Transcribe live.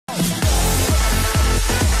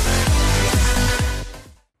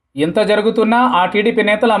ఇంత జరుగుతున్నా ఆ టీడీపీ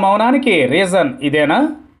నేతల మౌనానికి రీజన్ ఇదేనా?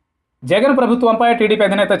 జగన్ ప్రభుత్వంపై టీడీపీ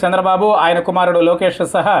అధినేత చంద్రబాబు, ఆయన కుమారుడు లోకేష్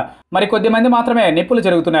సహా మరికొద్ది మంది మాత్రమే నిప్పులు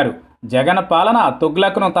జరుగుతున్నారు. జగన్ పాలన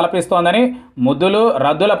తుగ్లక్ను తలపిస్తోందని, ముద్దులు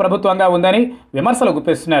రద్దుల ప్రభుత్వంగా ఉందని విమర్శలు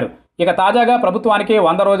గుప్పిస్తున్నారు. ఇక తాజాగా ప్రభుత్వానికి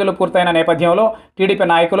 100 రోజులు పూర్తయిన నేపథ్యంలో టీడీపీ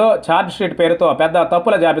నాయకులు ఛార్జ్ షీట్ పేరుతో పెద్ద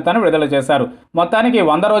తప్పుల జాబితాను విడుదల చేశారు. మొత్తానికి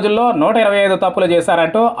 100 రోజుల్లో 125 తప్పులు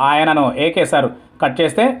చేశారంటూ ఆయనను ఏకేశారు. కట్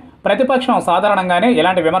చేస్తే ప్రతిపక్షం సాధారణంగానే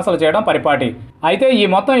ఇలాంటి విమర్శలు చేయడం పరిపాటి. అయితే ఈ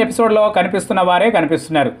మొత్తం ఎపిసోడ్లో కనిపిస్తున్న వారే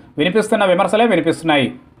కనిపిస్తున్నారు, వినిపిస్తున్న విమర్శలే వినిపిస్తున్నాయి.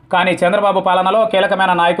 కానీ చంద్రబాబు పాలనలో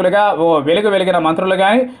కీలకమైన నాయకులుగా ఓ వెలిగిన మంత్రులు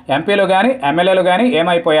కానీ, ఎంపీలు కానీ, ఎమ్మెల్యేలు కానీ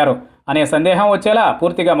ఏమైపోయారు అనే సందేహం వచ్చేలా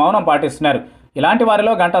పూర్తిగా మౌనం పాటిస్తున్నారు. ఇలాంటి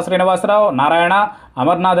వారిలో గంటా శ్రీనివాసరావు, నారాయణ,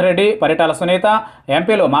 అమర్నాథ్ రెడ్డి, పరిటాల సునీత,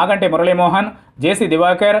 ఎంపీలు మాగంటి మురళీమోహన్, జేసీ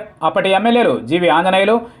దివాకర్, అప్పటి ఎమ్మెల్యేలు జీవి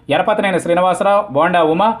ఆంజనేయులు, ఎరపతినేని శ్రీనివాసరావు, బోండా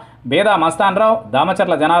ఉమ, బేదా మస్తాన్రావు,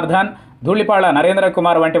 దామచర్ల జనార్దన్, ధూళిపాళ్ల నరేంద్ర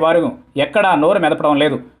కుమార్ వంటి వారు ఎక్కడా నోరు మెదపడం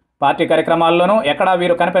లేదు. పార్టీ కార్యక్రమాల్లోనూ ఎక్కడా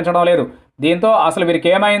వీరు కనిపించడం లేదు. దీంతో అసలు వీరికి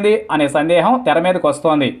ఏమైంది అనే సందేహం తెర మీదకు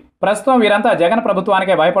వస్తోంది. ప్రస్తుతం వీరంతా జగన్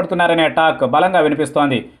ప్రభుత్వానికే భయపడుతున్నారనే టాక్ బలంగా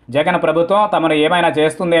వినిపిస్తోంది. జగన్ ప్రభుత్వం తమను ఏమైనా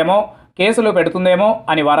చేస్తుందేమో, కేసులు పెడుతుందేమో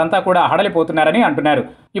అని వారంతా కూడా హడలిపోతున్నారని అంటున్నారు.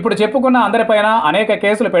 ఇప్పుడు చెప్పుకున్న అందరిపైన అనేక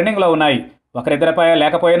కేసులు పెండింగ్లో ఉన్నాయి. ఒకరిద్దరిపై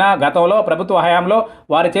లేకపోయినా గతంలో ప్రభుత్వ హయాంలో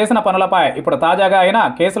వారు చేసిన పనులపై ఇప్పుడు తాజాగా అయినా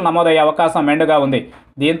కేసులు నమోదయ్యే అవకాశం మెండుగా ఉంది.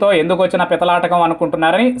 దీంతో ఎందుకు వచ్చిన పితలాటకం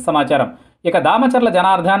అనుకుంటున్నారని సమాచారం. ఇక దామచర్ల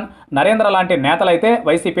జనార్దన్, నరేంద్ర లాంటి నేతలైతే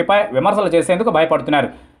వైసీపీపై విమర్శలు చేసేందుకు భయపడుతున్నారు.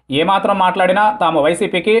 ఏమాత్రం మాట్లాడినా తాము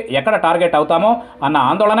వైసీపీకి ఎక్కడ టార్గెట్ అవుతామో అన్న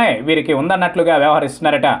ఆందోళనే వీరికి ఉందన్నట్లుగా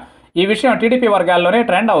వ్యవహరిస్తున్నారట. ఈ విషయం టీడీపీ వర్గాల్లోనే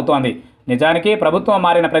ట్రెండ్ అవుతోంది. నిజానికి ప్రభుత్వం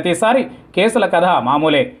మారిన ప్రతిసారి కేసుల కథ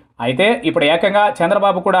మామూలే. అయితే ఇప్పుడు ఏకంగా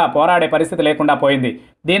చంద్రబాబు కూడా పోరాడే పరిస్థితి లేకుండా పోయింది.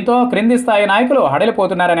 దీంతో క్రింది స్థాయి నాయకులు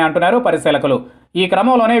హడలిపోతున్నారని అంటున్నారు పరిశీలకులు. ఈ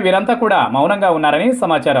క్రమంలోనే వీరంతా కూడా మౌనంగా ఉన్నారని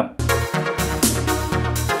సమాచారం.